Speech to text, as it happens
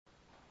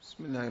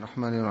بسم الله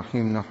الرحمن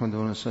الرحيم نحمده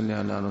ونصلي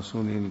على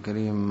رسوله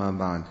الكريم ما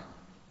بعد.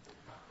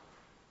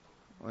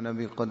 وعن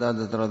أبي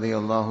قتادة رضي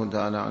الله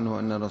تعالى عنه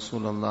أن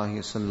رسول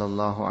الله صلى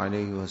الله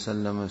عليه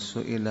وسلم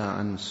سئل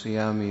عن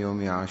صيام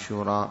يوم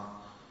عاشوراء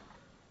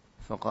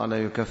فقال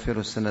يكفر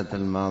السنة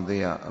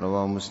الماضية،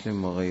 رواه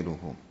مسلم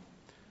وغيره.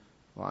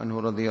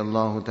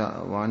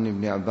 وعن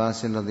ابن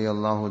عباس رضي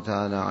الله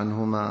تعالى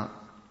عنهما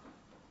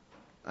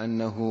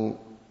أنه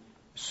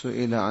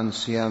سئل عن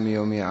صيام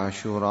يوم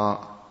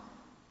عاشوراء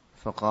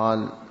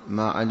فقال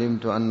ما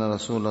علمت أن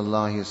رسول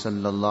الله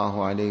صلى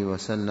الله عليه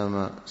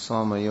وسلم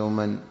صام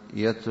يوما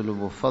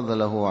يطلب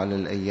فضله على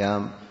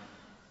الأيام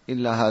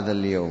إلا هذا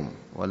اليوم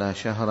ولا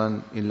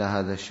شهرا إلا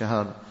هذا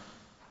الشهر،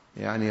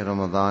 يعني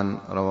رمضان،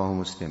 رواه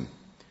مسلم.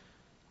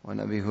 وعن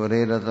أبي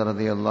هريرة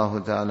رضي الله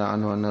تعالى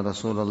عنه أن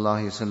رسول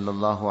الله صلى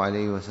الله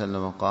عليه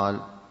وسلم قال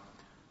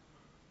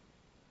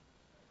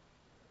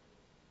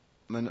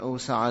من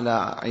أوسع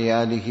على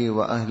عياله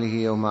وأهله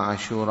يوم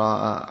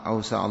عاشوراء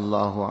أوسع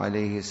الله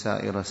عليه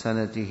سائر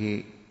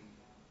سنته،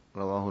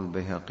 رواه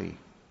البيهقي.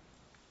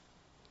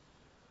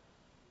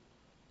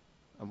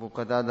 Abu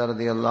Qatada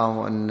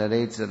radiallahu anhu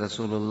narrates that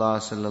Rasulullah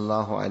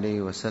sallallahu alayhi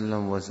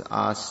wasallam was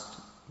asked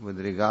with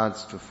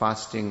regards to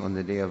fasting on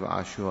the day of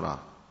Ashura.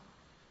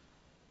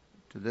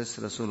 To this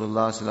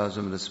Rasulullah sallallahu alayhi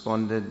wasallam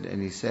responded,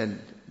 and he said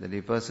that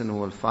a person who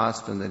will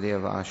fast on the day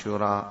of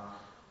Ashura,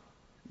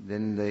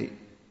 then the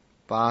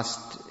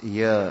past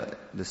year,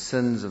 the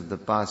sins of the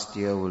past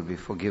year will be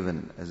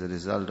forgiven as a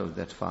result of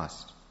that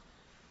fast.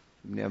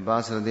 Ibn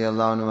Abbas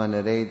radiallahu anhu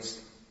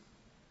narrates,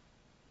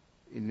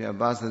 Ibn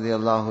Abbas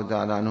radiallahu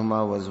ta'ala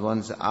anhuma was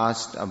once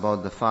asked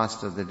about the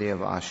fast of the day of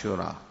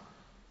Ashura.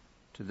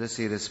 To this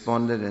he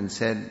responded and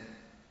said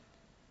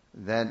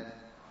that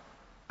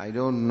I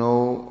don't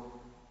know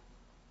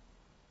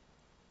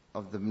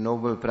of the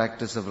noble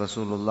practice of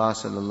Rasulullah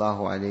sallallahu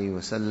alayhi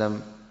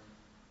wasallam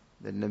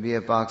that Nabi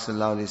Pak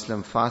sallallahu alayhi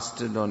wasallam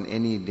fasted on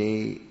any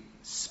day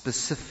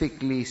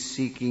specifically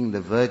seeking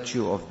the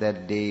virtue of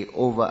that day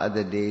over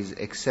other days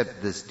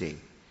except this day.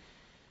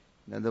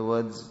 In other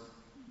words,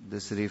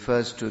 this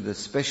refers to the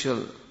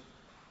special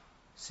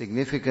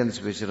significance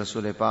which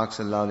Rasul Pak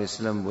sallallahu alayhi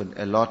wasallam would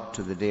allot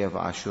to the day of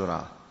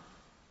Ashura.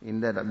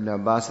 In that Ibn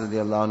Abbas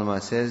radiallahu anhu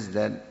says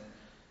that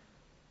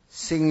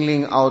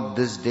singling out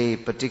this day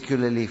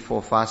particularly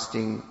for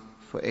fasting,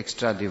 for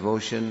extra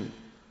devotion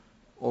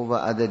over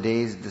other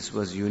days, this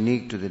was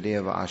unique to the day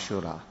of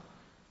Ashura.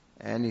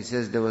 And he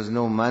says there was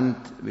no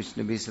month which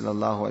Nabi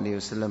sallallahu alayhi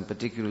wasallam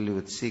particularly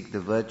would seek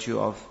the virtue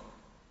of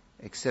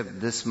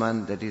except this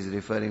month, that is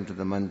referring to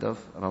the month of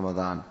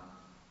Ramadan.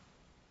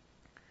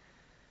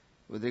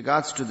 With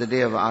regards to the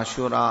day of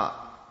Ashura,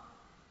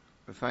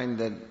 we find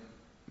that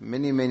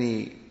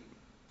many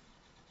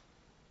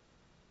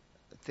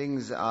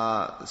things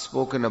are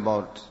spoken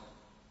about,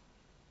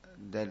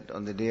 that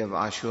on the day of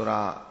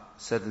Ashura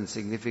certain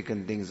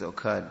significant things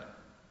occurred.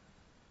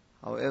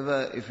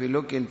 However, if we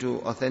look into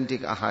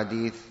authentic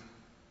ahadith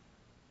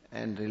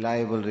and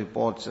reliable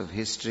reports of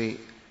history,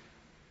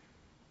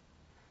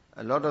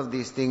 a lot of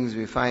these things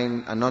we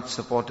find are not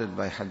supported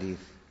by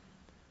hadith.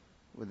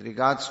 With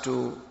regards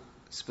to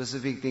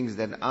specific things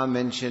that are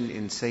mentioned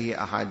in Sahih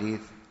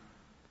ahadith,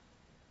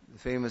 the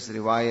famous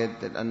riwayat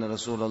that anna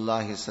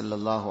Rasulullah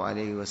sallallahu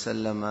alayhi wa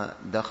sallam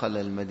dakhala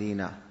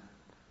al-Madinah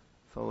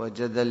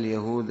فَوَجَدَ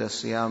الْيَهُودَ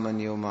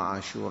صِيَامًا يَوْمَ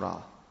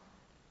عَاشُورَا,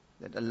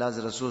 that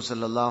Allah's Rasul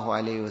sallallahu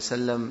alayhi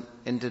wasallam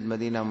entered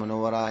Medina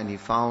Munawwara and he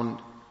found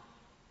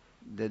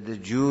that the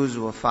Jews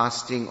were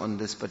fasting on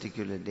this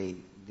particular day.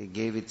 They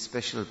gave it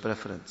special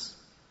preference.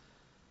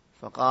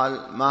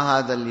 فَقَالْ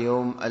مَا هَذَا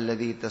الْيَوْمَ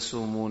الَّذِي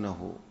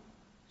تَصُومُونَهُ.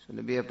 So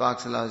Nabi Pak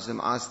sallallahu alayhi wasallam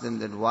asked them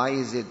that why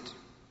is it,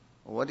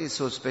 what is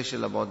so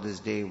special about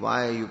this day?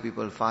 Why are you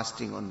people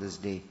fasting on this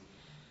day?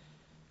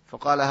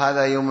 فَقَالَ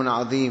هَذَا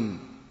يَوْمٌ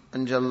عَظِيمٌ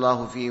أنجى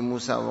الله فيه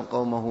موسى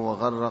وقومه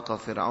وغرق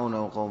فرعون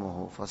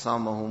وقومه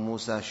فصامه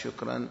موسى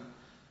شكرا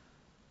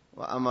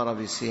وأمر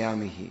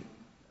بصيامه.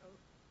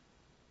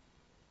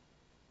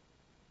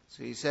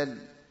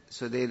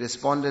 So they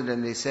responded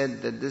and they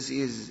said that this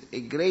is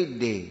a great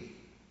day.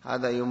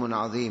 هذا يوم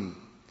عظيم.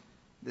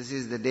 This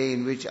is the day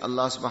in which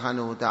Allah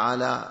subhanahu wa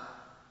ta'ala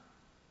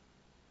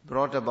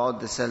brought about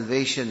the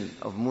salvation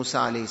of Musa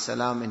alayhi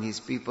salam and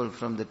his people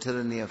from the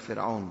tyranny of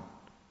Fir'aun.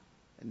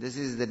 And this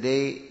is the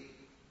day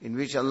in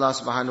which Allah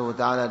subhanahu wa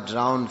ta'ala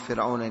drowned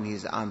Fir'aun and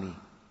his army.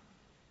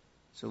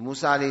 So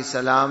Musa alayhi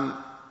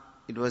salam,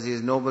 it was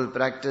his noble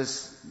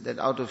practice that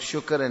out of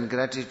shukr and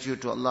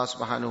gratitude to Allah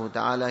subhanahu wa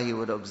ta'ala, he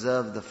would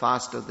observe the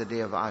fast of the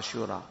day of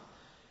Ashura.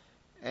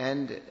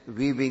 And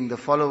we being the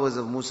followers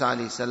of Musa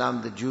alayhi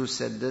salam, the Jews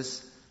said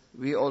this,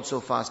 we also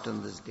fast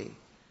on this day.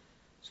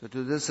 So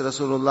to this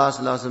Rasulullah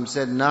sallallahu alaihi wasallam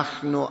said,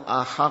 نَحْنُ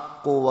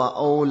أَحَقُّ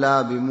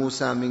وَأَوْلَى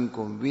بِمُوسَى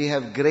مِنْكُمْ. We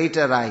have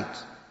greater right.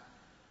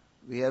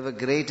 We have a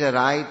greater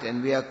right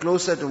and we are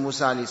closer to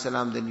Musa alayhi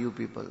salam than you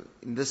people.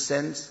 In this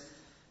sense,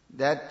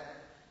 that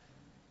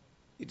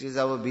it is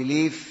our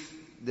belief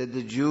that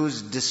the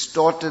Jews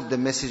distorted the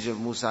message of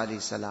Musa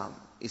alayhi salam.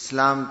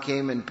 Islam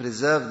came and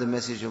preserved the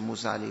message of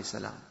Musa alayhi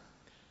salam.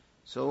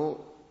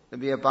 So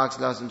Nabi Pak Sallallahu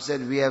Alaihi Wasallam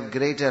said, we have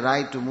greater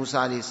right to Musa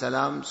alayhi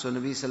salam. So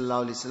Nabi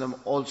Sallallahu Alaihi Wasallam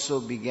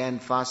also began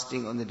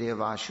fasting on the day of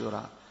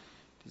Ashura.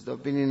 It is the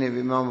opinion of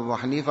Imam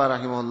Abu Hanifa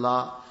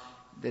rahimahullah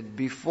that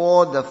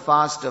before the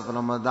fast of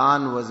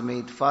Ramadan was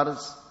made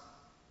farz,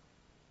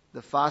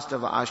 the fast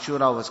of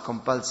Ashura was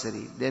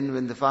compulsory. Then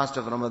when the fast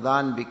of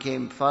Ramadan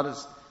became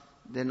farz,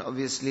 then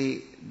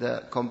obviously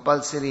the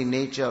compulsory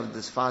nature of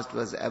this fast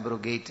was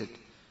abrogated.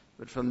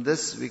 But from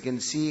this we can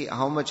see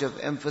how much of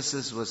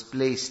emphasis was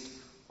placed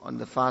on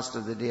the fast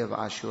of the day of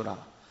Ashura.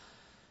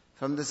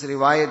 From this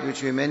riwayat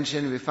which we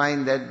mentioned, we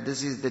find that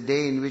this is the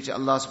day in which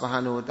Allah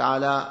subhanahu wa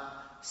ta'ala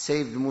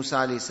saved Musa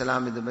alayhi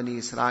salam and the Bani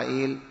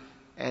Israel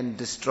and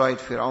destroyed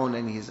Fir'aun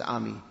and his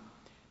army.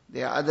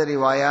 There are other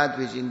riwayat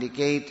which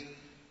indicate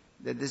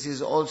that this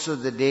is also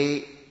the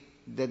day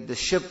that the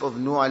ship of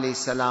Nuh alayhi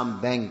salam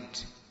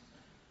banked.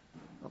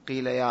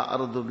 وقيل يا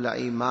أرض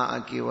ابلعي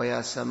ماءك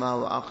ويا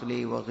سماء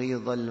أقلي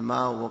وغيض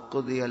الماء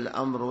وقضي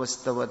الأمر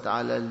واستوت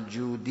على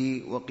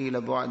الجود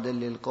وقيل بعدا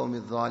للقوم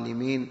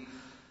الظالمين.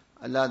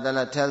 Allah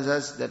Ta'ala tells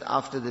us that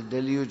after the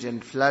deluge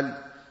and flood,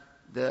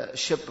 the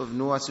ship of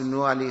Nuh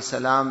alayhi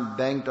salam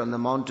banked on the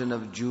mountain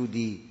of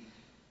Judi.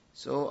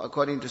 So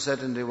according to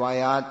certain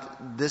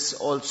riwayat, this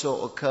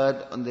also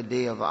occurred on the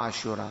day of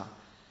Ashura.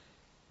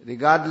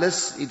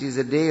 Regardless, it is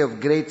a day of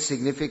great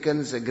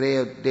significance, a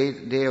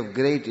day of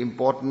great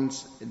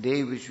importance, a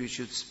day which we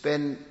should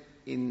spend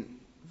in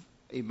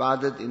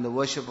ibadat, in the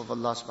worship of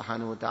Allah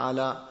subhanahu wa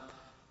ta'ala.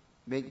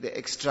 Make the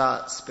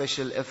extra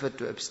special effort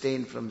to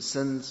abstain from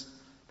sins.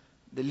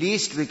 The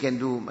least we can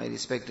do, my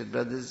respected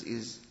brothers,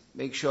 is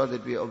make sure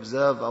that we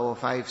observe our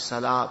 5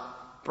 salah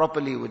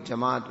properly with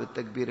jamaat, with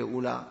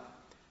takbir-e-ula.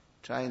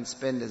 Try and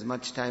spend as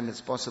much time as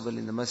possible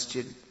in the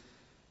masjid.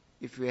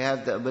 If we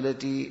have the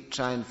ability,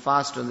 try and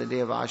fast on the day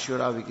of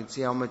Ashura. We can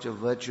see how much of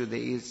virtue there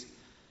is.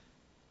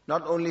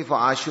 Not only for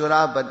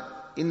Ashura, but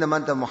in the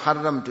month of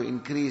Muharram to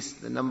increase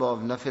the number of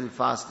nafil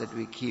fasts that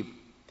we keep.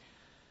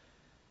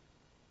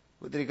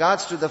 With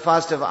regards to the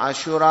fast of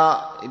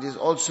Ashura, it is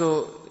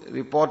also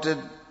reported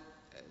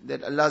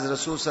that Allah's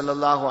Rasul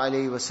sallallahu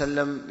alayhi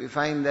wasallam, we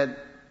find that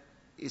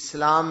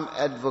Islam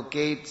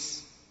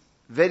advocates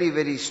very,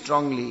 very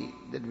strongly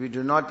that we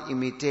do not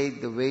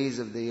imitate the ways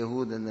of the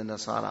Yahud and the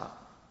Nasara,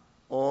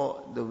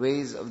 or the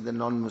ways of the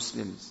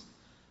non-Muslims.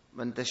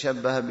 Man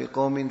tashabbaha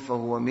biqawmin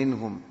fahuwa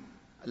minhum.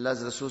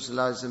 Allah's Rasul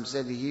sallallahu alaihi wasallam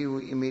said, he who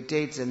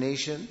imitates a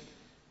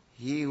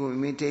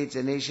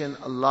nation,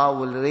 Allah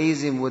will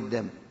raise him with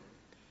them.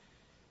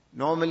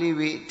 Normally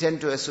we tend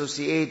to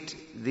associate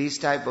these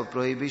type of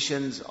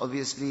prohibitions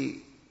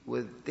obviously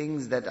with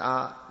things that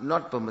are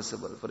not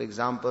permissible. For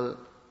example,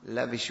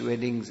 lavish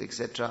weddings,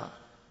 etc.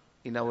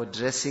 In our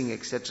dressing,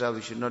 etc.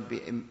 we should not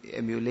be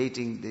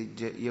emulating the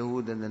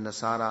Yahud and the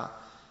Nasara.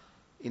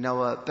 In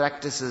our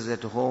practices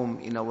at home,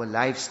 in our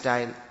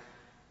lifestyle.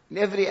 In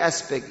every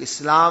aspect,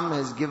 Islam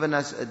has given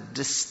us a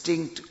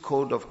distinct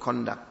code of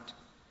conduct.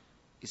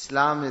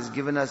 Islam has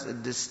given us a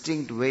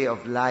distinct way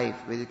of life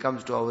when it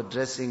comes to our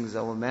dressings,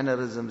 our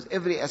mannerisms,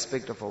 every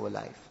aspect of our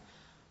life.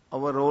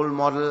 Our role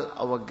model,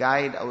 our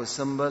guide, our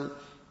symbol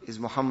is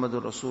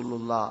Muhammadur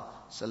Rasulullah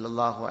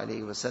sallallahu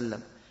alayhi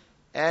wasallam.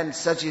 And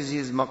such is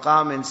his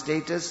maqam and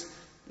status.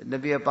 The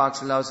Nabi Pak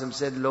sallallahu alayhi wasallam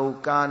said,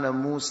 لَوْ كَانَ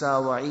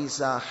مُوسَى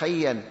وَعِيسَى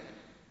حَيًّا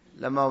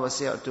لما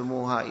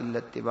وسعتموها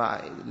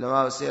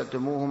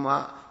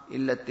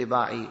إلا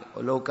اتباعي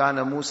ولو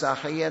كان موسى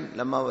حيا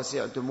لما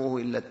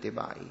وسعتموه إلا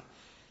اتباعي.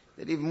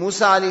 That if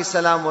Musa alayhi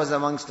salam was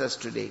amongst us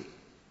today,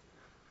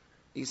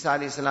 Isa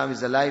alayhi salam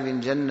is alive in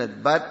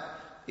Jannat, but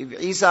if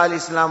Isa alayhi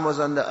salam was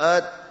on the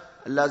earth,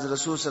 Allah's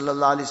Rasul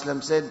sallallahu alayhi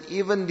wasallam said,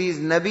 even these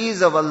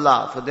Nabis of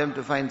Allah, for them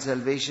to find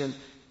salvation,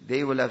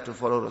 they will have to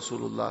follow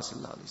Rasulullah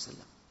sallallahu alayhi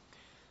wasallam.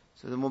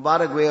 So the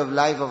Mubarak way of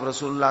life of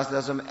Rasulullah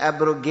sallallahu alaihi wasallam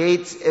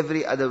abrogates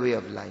every other way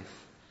of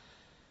life.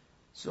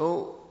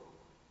 So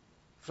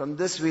from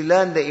this we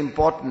learn the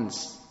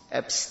importance.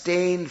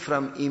 Abstain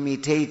from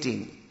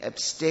imitating.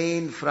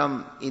 Abstain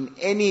from in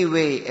any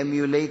way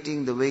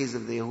emulating the ways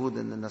of the Yahud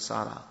and the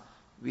Nasara.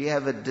 We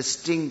have a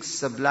distinct,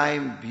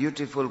 sublime,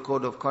 beautiful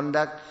code of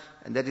conduct,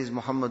 and that is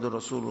Muhammadur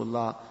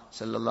Rasulullah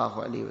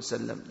sallallahu alaihi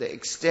wasallam. The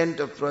extent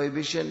of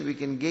prohibition we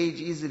can gauge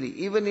easily,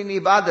 even in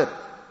ibadat.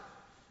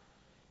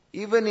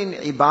 Even in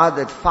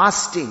ibadat,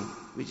 fasting,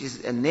 which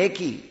is a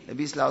neki,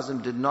 Nabi Sallallahu Alaihi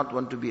Wasallam did not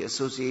want to be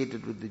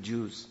associated with the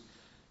Jews.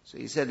 So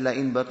he said,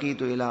 لَإِن بَقِيتُ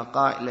إِلَىٰ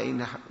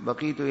قَابِلٍ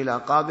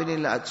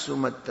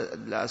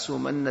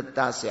لَأَسُومَنَّ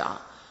التَّاسِعَ.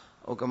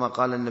 Or kama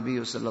qala Nabi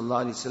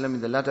Sallallahu Alaihi Wasallam,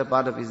 in the latter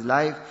part of his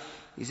life,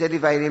 he said,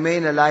 if I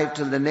remain alive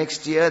till the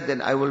next year,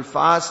 then I will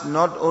fast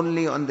not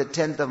only on the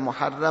 10th of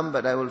Muharram,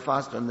 but I will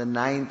fast on the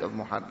 9th of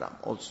Muharram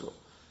also.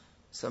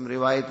 Some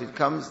riwayat it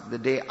comes the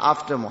day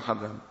after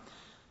Muharram.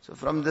 So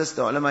from this,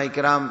 the ulama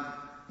ikram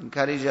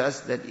encourage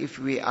us that if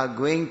we are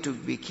going to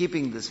be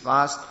keeping this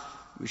fast,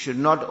 we should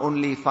not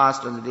only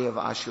fast on the day of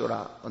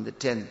Ashura, on the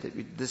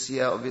 10th. This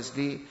year,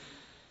 obviously,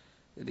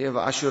 the day of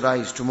Ashura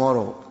is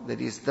tomorrow,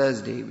 that is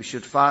Thursday. We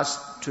should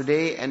fast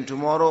today and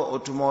tomorrow, or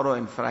tomorrow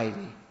and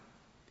Friday.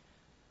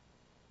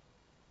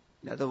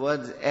 In other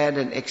words, add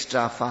an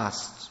extra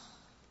fast.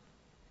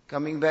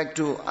 Coming back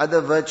to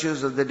other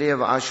virtues of the day of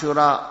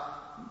Ashura,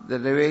 the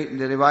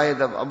riwayat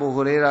of Abu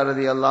Huraira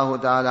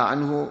radiyallahu ta'ala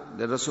anhu,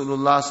 the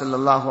Rasulullah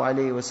sallallahu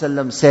alayhi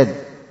wasallam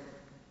said,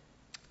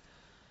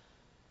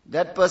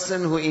 that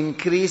person who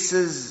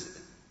increases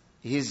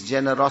his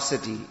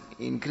generosity,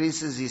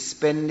 increases his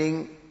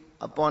spending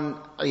upon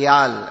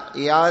iyal.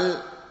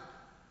 Iyal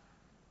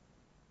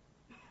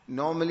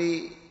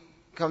normally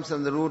comes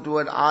from the root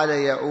word ala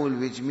ya'ul,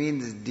 which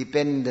means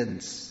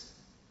dependence.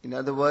 In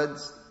other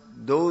words,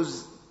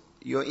 those,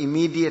 your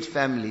immediate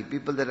family,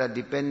 people that are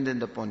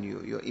dependent upon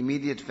you, your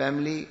immediate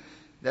family,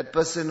 that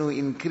person who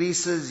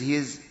increases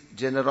his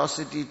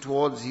generosity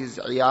towards his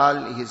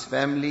iyal, his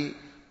family,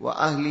 wa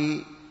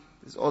ahli,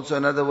 is also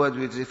another word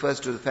which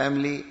refers to the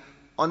family.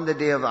 On the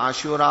day of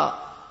Ashura,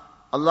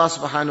 Allah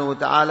subhanahu wa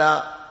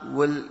ta'ala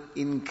will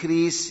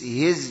increase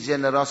His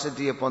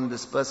generosity upon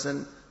this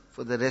person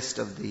for the rest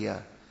of the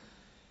year.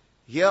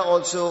 Here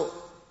also,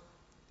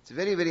 it's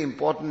very, very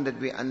important that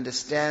we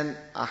understand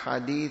a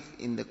hadith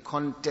in the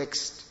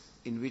context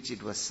in which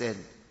it was said.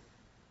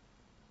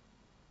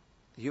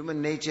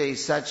 Human nature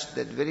is such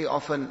that very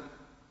often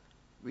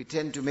we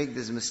tend to make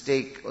this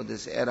mistake or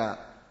this error,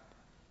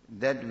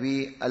 that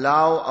we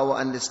allow our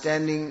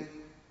understanding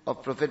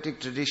of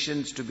prophetic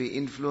traditions to be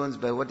influenced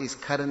by what is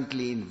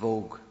currently in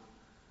vogue.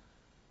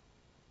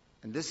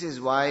 And this is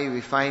why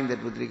we find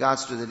that with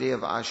regards to the day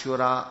of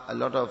Ashura, a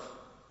lot of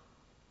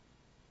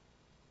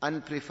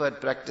unpreferred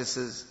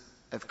practices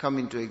have come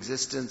into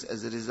existence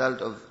as a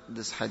result of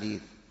this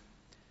hadith.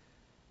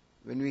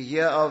 When we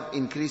hear of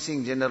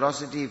increasing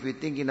generosity, if we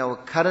think in our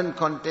current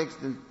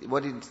context, then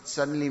what it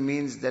suddenly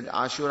means that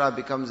Ashura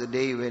becomes a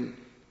day when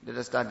let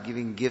us start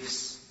giving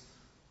gifts,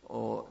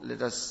 or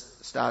let us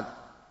start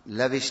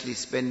lavishly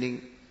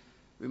spending.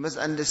 We must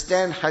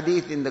understand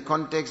hadith in the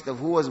context of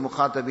who was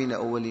mukhatabin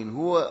awwalin,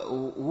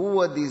 who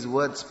were these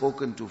words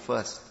spoken to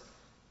first.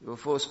 They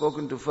were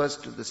spoken to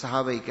first to the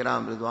Sahaba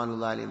Ikram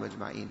Ridwanullah alayhim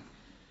ajma'in.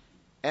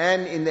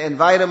 And in the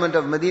environment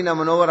of Medina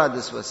Munawwara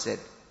this was said.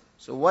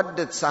 So what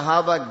did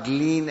Sahaba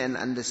glean and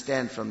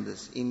understand from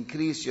this?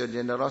 Increase your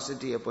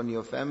generosity upon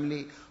your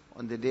family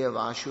on the day of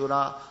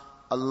Ashura.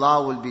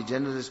 Allah will be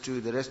generous to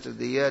you the rest of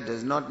the year.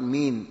 Does not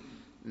mean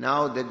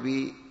now that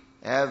we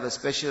have a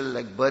special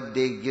like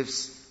birthday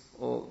gifts,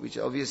 or which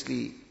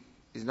obviously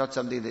is not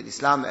something that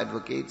Islam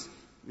advocates.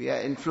 We are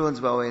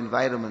influenced by our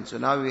environment. So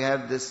now we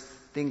have this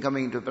thing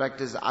coming into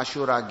practice,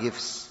 Ashura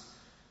gifts.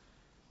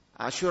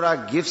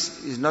 Ashura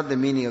gifts is not the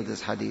meaning of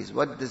this hadith.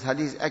 What this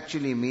hadith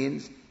actually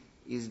means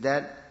is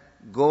that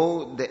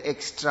go the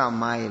extra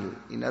mile.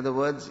 In other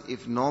words,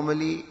 if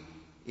normally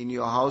in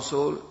your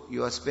household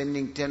you are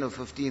spending 10 or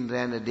 15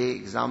 rand a day,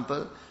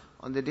 example,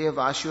 on the day of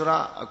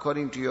Ashura,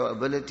 according to your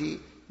ability,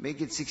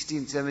 make it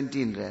 16,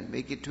 17 rand,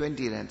 make it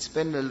 20 rand,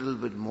 spend a little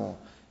bit more.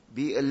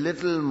 Be a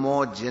little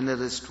more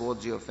generous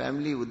towards your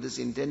family with this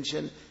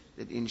intention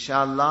that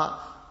inshallah,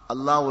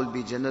 Allah will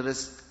be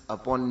generous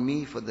upon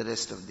me for the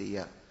rest of the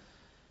year.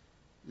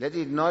 Let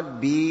it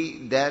not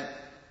be that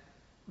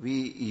we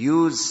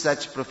use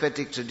such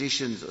prophetic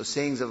traditions or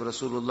sayings of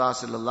Rasulullah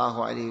sallallahu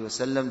alaihi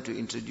wasallam to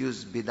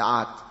introduce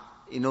bid'at,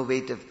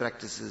 innovative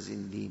practices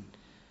in deen.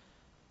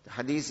 The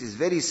hadith is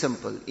very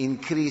simple.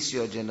 Increase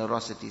your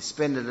generosity.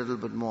 Spend a little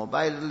bit more.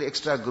 Buy a little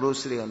extra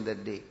grocery on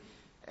that day.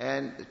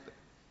 And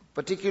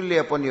particularly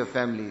upon your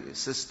family,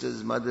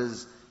 sisters,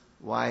 mothers,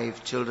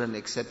 wife, children,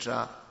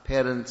 etc.,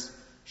 parents,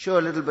 show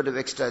a little bit of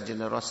extra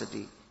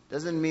generosity.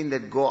 Doesn't mean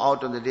that go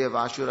out on the day of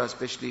Ashura,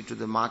 especially to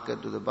the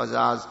market, to the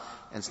bazaars,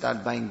 and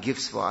start buying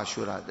gifts for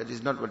Ashura. That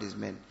is not what is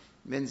meant.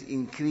 It means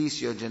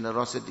increase your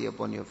generosity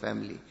upon your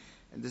family.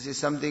 And this is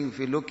something, if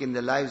we look in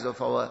the lives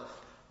of our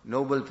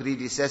noble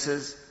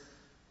predecessors,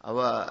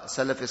 our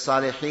Salaf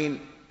Salihin,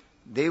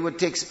 they would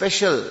take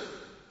special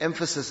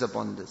emphasis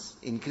upon this,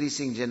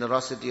 increasing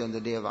generosity on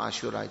the day of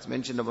Ashura. It's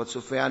mentioned about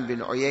Sufyan bin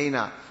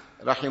Uyayna,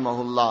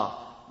 rahimahullah,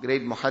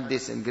 great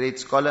muhaddis and great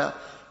scholar.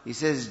 He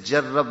says,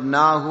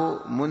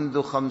 جَرَّبْنَاهُ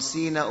مُنْذُ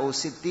خَمْسِينَ أَوْ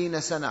سِتِّينَ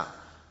سَنَةً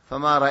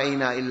فَمَا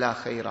رَأَيْنَا إِلَّا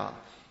خَيْرًا.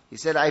 He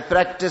said, I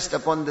practiced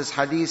upon this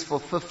hadith for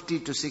 50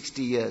 to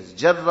 60 years.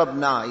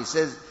 جَرَّبْنَا. He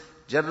says,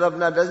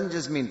 جَرَّبْنَا doesn't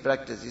just mean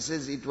practice. He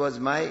says, it was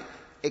my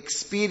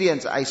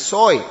experience. I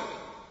saw it.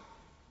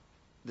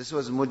 This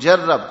was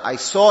mujarrab. I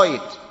saw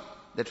it.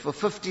 That for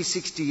 50,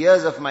 60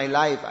 years of my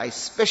life, I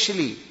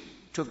especially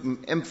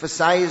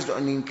emphasized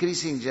on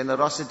increasing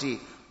generosity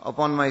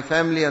upon my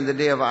family on the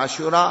day of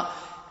Ashura,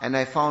 and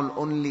I found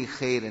only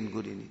khair and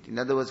good in it. In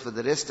other words, for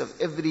the rest of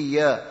every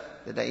year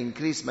that I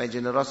increased my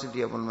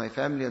generosity upon my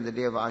family on the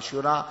day of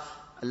Ashura,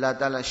 Allah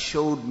Ta'ala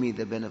showed me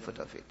the benefit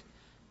of it.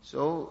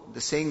 So,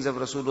 the sayings of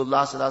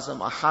Rasulullah Sallallahu Alaihi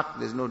Wasallam are haq,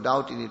 there's no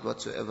doubt in it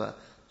whatsoever.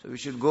 So we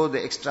should go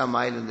the extra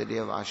mile on the day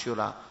of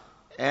Ashura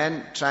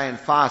and try and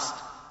fast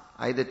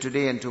either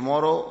today and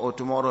tomorrow or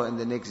tomorrow and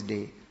the next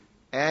day.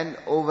 And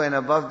over and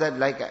above that,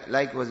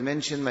 like was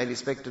mentioned, my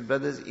respected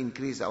brothers,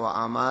 increase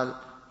our amal,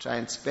 try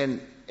and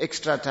spend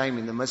extra time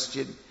in the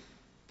masjid.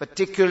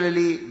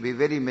 Particularly, be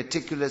very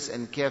meticulous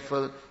and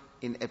careful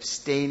in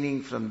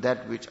abstaining from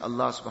that which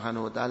Allah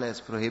subhanahu wa ta'ala has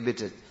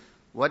prohibited.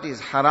 What is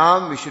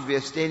haram, we should be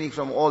abstaining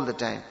from all the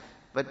time.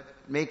 But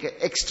make an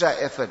extra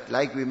effort,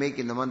 like we make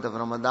in the month of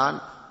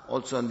Ramadan.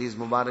 Also on these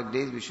Mubarak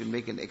days, we should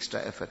make an extra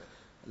effort.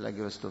 Allah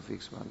give us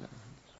tawfiq, subhanallah.